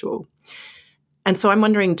consensual. And so I'm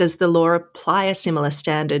wondering, does the law apply a similar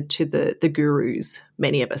standard to the gurus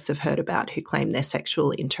many of us have heard about who claim their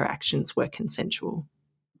sexual interactions were consensual?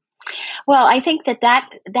 Well, I think that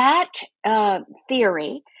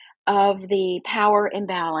theory of the power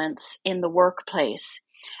imbalance in the workplace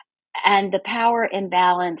and the power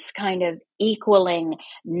imbalance kind of equaling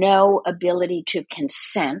no ability to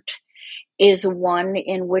consent is one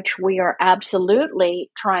in which we are absolutely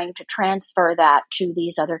trying to transfer that to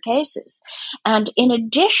these other cases. And in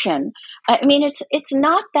addition, it's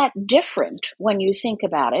not that different when you think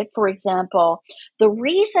about it. For example, the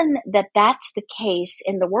reason that that's the case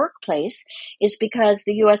in the workplace is because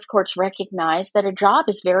the U.S. courts recognize that a job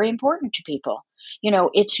is very important to people.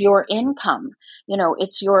 It's your income,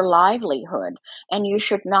 it's your livelihood, and you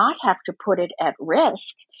should not have to put it at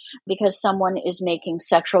risk because someone is making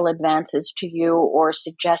sexual advances to you or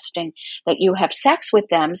suggesting that you have sex with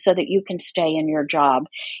them so that you can stay in your job.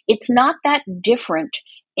 It's not that different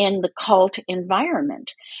in the cult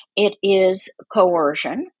environment. It is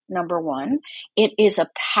coercion, number one. It is a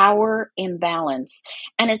power imbalance.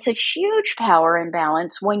 And it's a huge power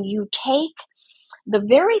imbalance when you take the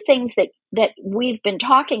very things that we've been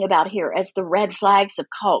talking about here as the red flags of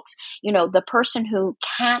cults, the person who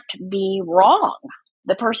can't be wrong,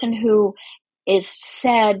 the person who is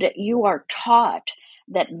said, you are taught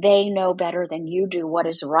that they know better than you do what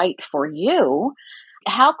is right for you.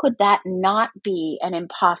 How could that not be an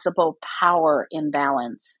impossible power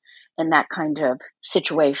imbalance in that kind of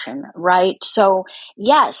situation, right? So,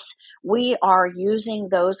 yes, we are using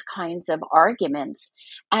those kinds of arguments.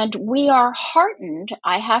 And we are heartened,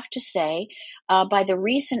 I have to say, by the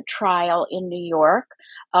recent trial in New York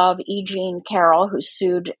of E. Jean Carroll, who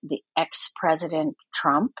sued the ex-president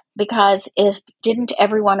Trump. Because didn't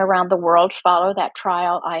everyone around the world follow that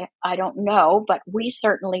trial? I don't know, but we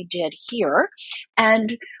certainly did here.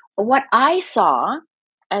 And what I saw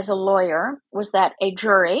as a lawyer was that a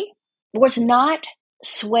jury was not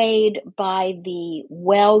swayed by the,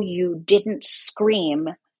 well, you didn't scream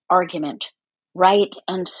argument, right?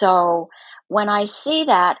 And so when I see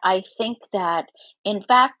that, I think that, in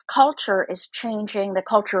fact, culture is changing. The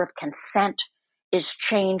culture of consent is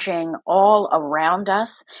changing all around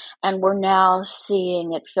us, and we're now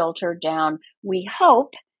seeing it filter down, we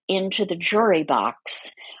hope, into the jury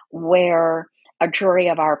box, where a jury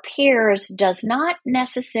of our peers does not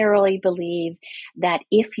necessarily believe that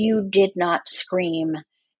if you did not scream,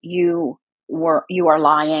 you you are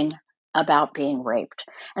lying about being raped.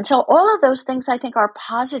 And so all of those things I think are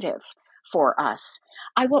positive for us.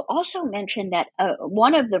 I will also mention that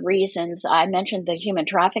one of the reasons I mentioned the human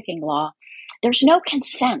trafficking law, there's no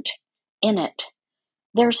consent in it.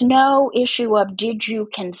 There's no issue of did you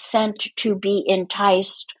consent to be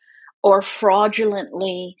enticed or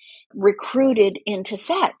fraudulently recruited into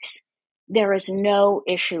sex. There is no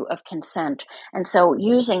issue of consent. And so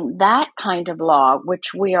using that kind of law,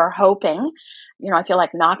 which we are hoping, I feel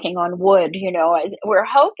like knocking on wood, we're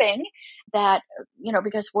hoping that,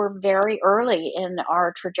 because we're very early in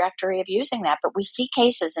our trajectory of using that, but we see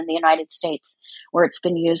cases in the United States where it's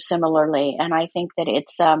been used similarly. And I think that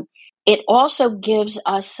it also gives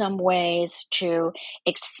us some ways to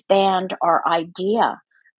expand our idea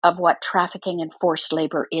of what trafficking and forced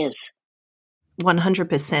labor is.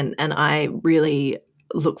 100%. And I really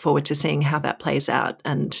look forward to seeing how that plays out.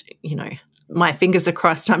 And, my fingers are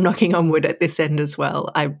crossed. I'm knocking on wood at this end as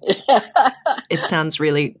well. It sounds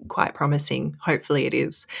really quite promising. Hopefully it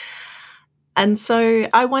is. And so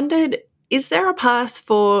I wondered, is there a path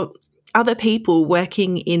for other people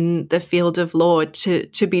working in the field of law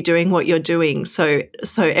to be doing what you're doing? So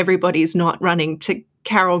everybody's not running to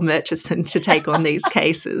Carol Murchison to take on these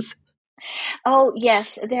cases. Oh,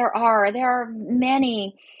 yes, there are. There are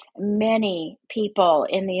many, many people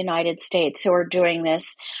in the United States who are doing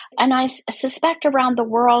this. And I suspect around the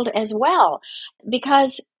world as well,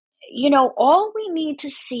 because, all we need to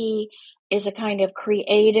see is a kind of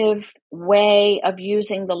creative way of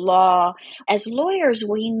using the law. As lawyers,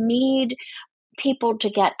 we need people to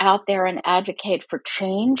get out there and advocate for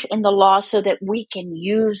change in the law so that we can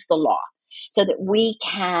use the law, so that we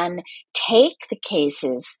can take the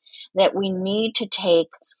cases that we need to take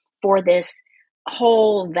for this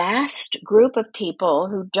whole vast group of people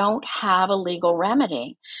who don't have a legal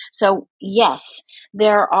remedy. So yes,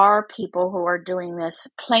 there are people who are doing this.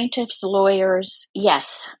 Plaintiffs, lawyers,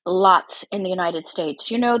 yes, lots in the United States.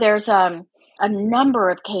 There's a number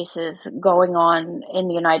of cases going on in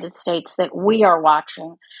the United States that we are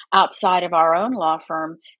watching outside of our own law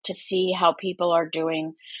firm to see how people are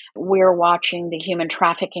doing. We're watching the human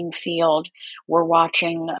trafficking field. We're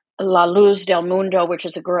watching La Luz del Mundo, which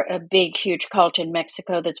is a big, huge cult in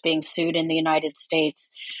Mexico that's being sued in the United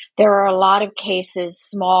States. There are a lot of cases,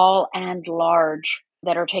 small and large,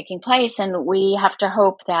 that are taking place. And we have to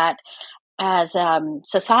hope that as a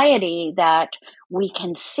society that we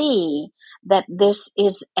can see that this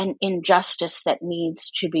is an injustice that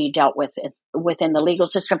needs to be dealt with within the legal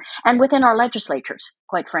system and within our legislatures,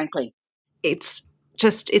 quite frankly. It's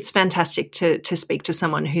fantastic to speak to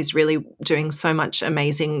someone who's really doing so much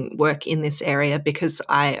amazing work in this area, because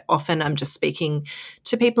I often am just speaking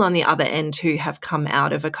to people on the other end who have come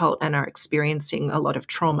out of a cult and are experiencing a lot of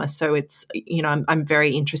trauma. So it's, I'm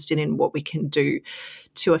very interested in what we can do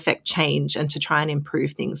to affect change and to try and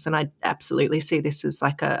improve things. And I absolutely see this as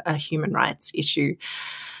like a human rights issue.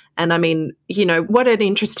 And I mean, what an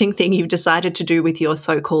interesting thing you've decided to do with your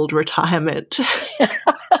so-called retirement.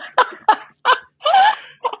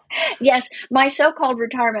 Yes, my so-called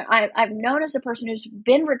retirement, I'm known as a person who's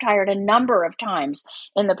been retired a number of times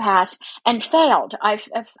in the past and failed.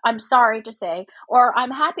 I'm sorry to say, or I'm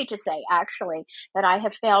happy to say, actually, that I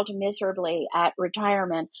have failed miserably at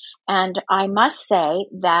retirement. And I must say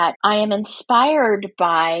that I am inspired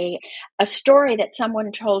by a story that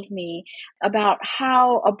someone told me about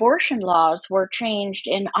how abortion laws were changed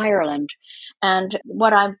in Ireland. And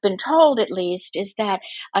what I've been told, at least, is that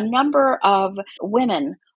a number of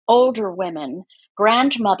women, older women,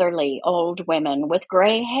 grandmotherly old women with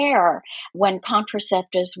gray hair, when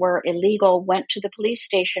contraceptives were illegal, went to the police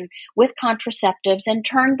station with contraceptives and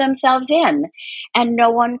turned themselves in. And no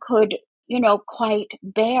one could, quite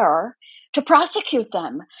bear to prosecute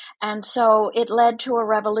them. And so it led to a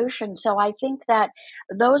revolution. So I think that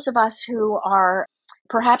those of us who are,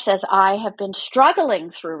 perhaps as I have been struggling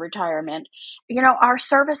through retirement, our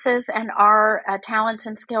services and our talents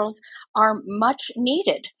and skills are much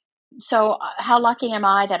needed. So how lucky am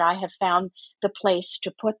I that I have found the place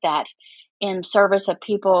to put that in service of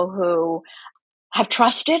people who have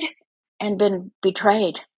trusted and been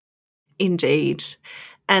betrayed. Indeed.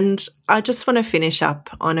 And I just want to finish up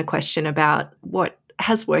on a question about what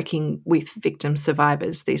has working with victim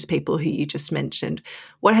survivors, these people who you just mentioned,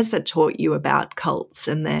 what has that taught you about cults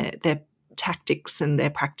and their tactics and their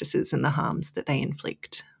practices and the harms that they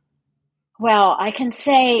inflict? Well, I can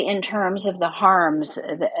say in terms of the harms,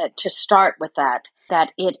 to start with that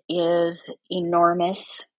it is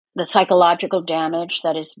enormous, the psychological damage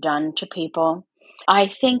that is done to people. I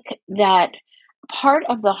think that part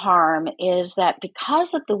of the harm is that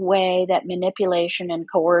because of the way that manipulation and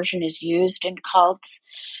coercion is used in cults,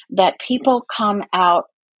 that people come out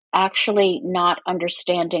actually not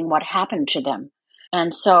understanding what happened to them.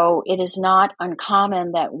 And so it is not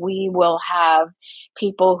uncommon that we will have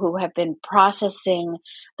people who have been processing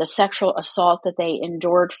the sexual assault that they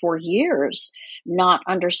endured for years, not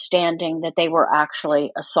understanding that they were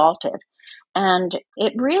actually assaulted. And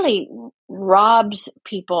it really robs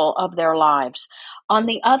people of their lives. On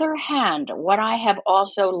the other hand, what I have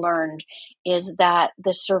also learned is that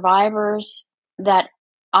the survivors that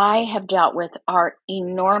I have dealt with are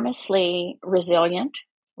enormously resilient,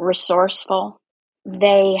 resourceful.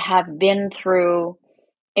 They have been through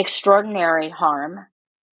extraordinary harm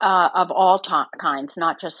of all kinds,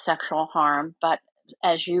 not just sexual harm, but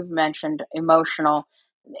as you've mentioned, emotional,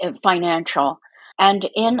 financial. And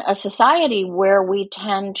in a society where we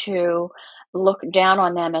tend to look down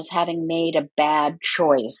on them as having made a bad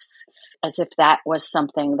choice, as if that was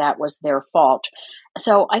something that was their fault.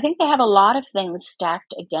 So I think they have a lot of things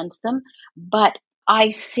stacked against them, but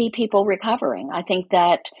I see people recovering. I think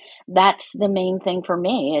that that's the main thing for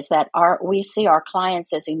me, is that we see our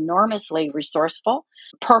clients as enormously resourceful,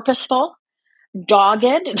 purposeful,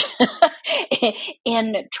 dogged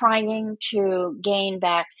in trying to gain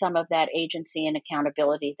back some of that agency and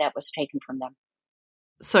accountability that was taken from them.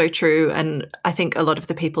 So true. And I think a lot of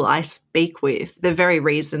the people I speak with, the very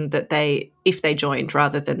reason that if they joined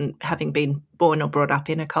rather than having been born or brought up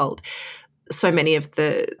in a cult, so many of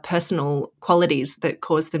the personal qualities that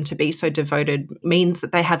cause them to be so devoted means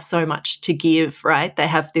that they have so much to give, right? They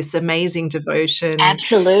have this amazing devotion.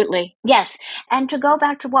 Absolutely. Yes. And to go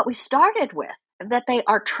back to what we started with, that they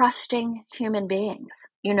are trusting human beings,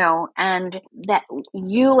 and that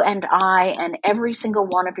you and I and every single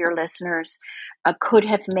one of your listeners could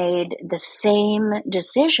have made the same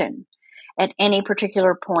decision at any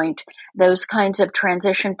particular point, those kinds of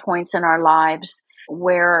transition points in our lives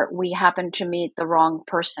where we happen to meet the wrong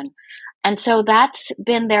person. And so that's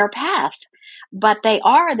been their path. But they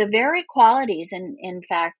are the very qualities, in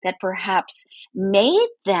fact, that perhaps made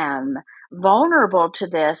them vulnerable to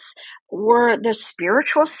this were the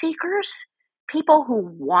spiritual seekers, people who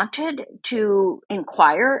wanted to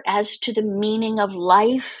inquire as to the meaning of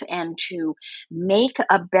life and to make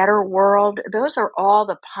a better world. Those are all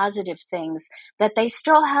the positive things that they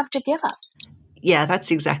still have to give us. Yeah,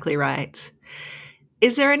 that's exactly right.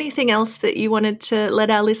 Is there anything else that you wanted to let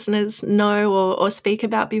our listeners know or speak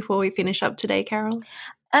about before we finish up today, Carol?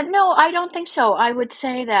 No, I don't think so. I would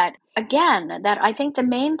say that, again, that I think the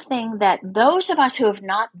main thing that those of us who have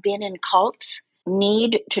not been in cults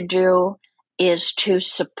need to do is to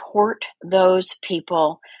support those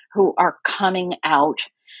people who are coming out,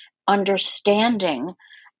 understanding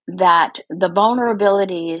that the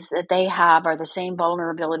vulnerabilities that they have are the same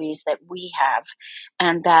vulnerabilities that we have,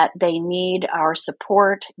 and that they need our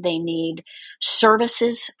support. They need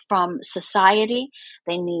services from society.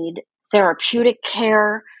 They need therapeutic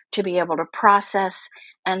care to be able to process,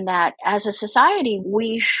 and that as a society,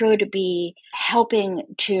 we should be helping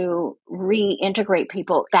to reintegrate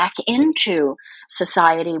people back into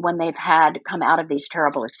society when they've come out of these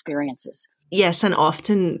terrible experiences. Yes, and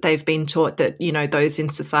often they've been taught that, those in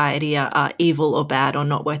society are evil or bad or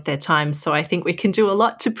not worth their time. So I think we can do a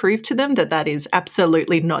lot to prove to them that is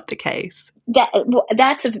absolutely not the case.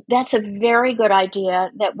 That's a very good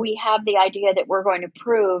idea, that we have the idea that we're going to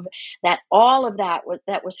prove that all of that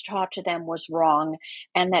was taught to them was wrong,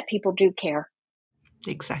 and that people do care.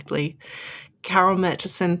 Exactly. Carol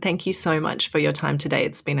Murchison, thank you so much for your time today.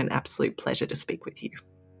 It's been an absolute pleasure to speak with you.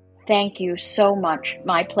 Thank you so much.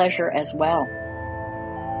 My pleasure as well.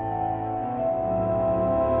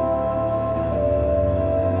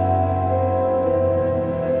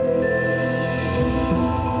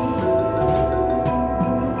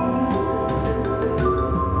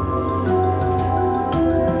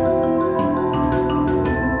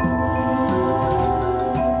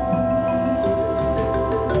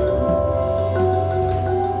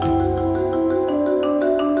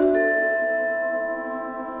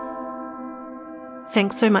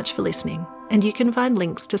 Thanks so much for listening, and you can find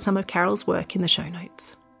links to some of Carol's work in the show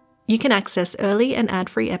notes. You can access early and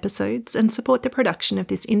ad-free episodes and support the production of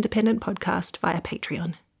this independent podcast via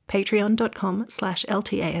Patreon,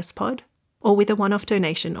 patreon.com/LTASpod, or with a one-off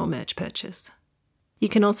donation or merch purchase. You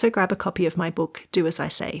can also grab a copy of my book, Do As I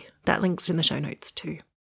Say. That link's in the show notes too.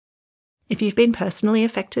 If you've been personally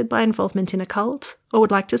affected by involvement in a cult, or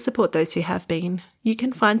would like to support those who have been, you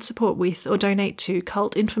can find support with or donate to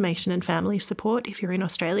Cult Information and Family Support if you're in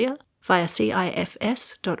Australia via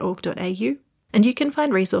cifs.org.au, And you can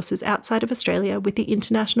find resources outside of Australia with the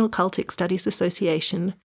International Cultic Studies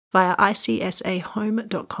Association via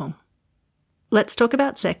icsahome.com. Let's Talk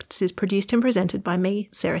About Sects is produced and presented by me,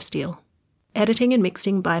 Sarah Steele. Editing and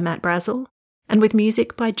mixing by Matt Brazel, and with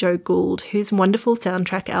music by Joe Gould, whose wonderful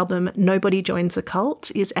soundtrack album Nobody Joins a Cult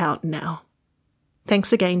is out now.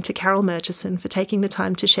 Thanks again to Carol Murchison for taking the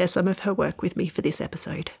time to share some of her work with me for this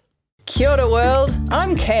episode. Kia ora world,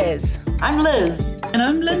 I'm Kaz. I'm Liz. And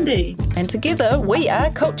I'm Lindy. And together we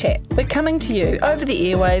are Cult Chat. We're coming to you over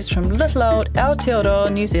the airways from little old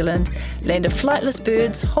Aotearoa, New Zealand, land of flightless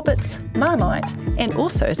birds, hobbits, marmite, and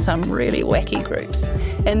also some really wacky groups.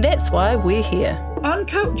 And that's why we're here. On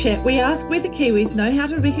Cult Chat, we ask whether Kiwis know how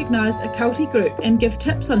to recognise a culty group and give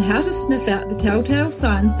tips on how to sniff out the telltale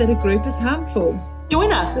signs that a group is harmful.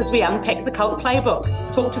 Join us as we unpack the cult playbook,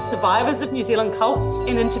 talk to survivors of New Zealand cults,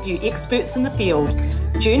 and interview experts in the field.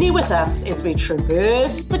 Journey with us as we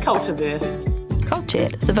traverse the cultiverse. Cult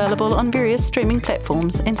Chat is available on various streaming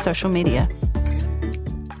platforms and social media.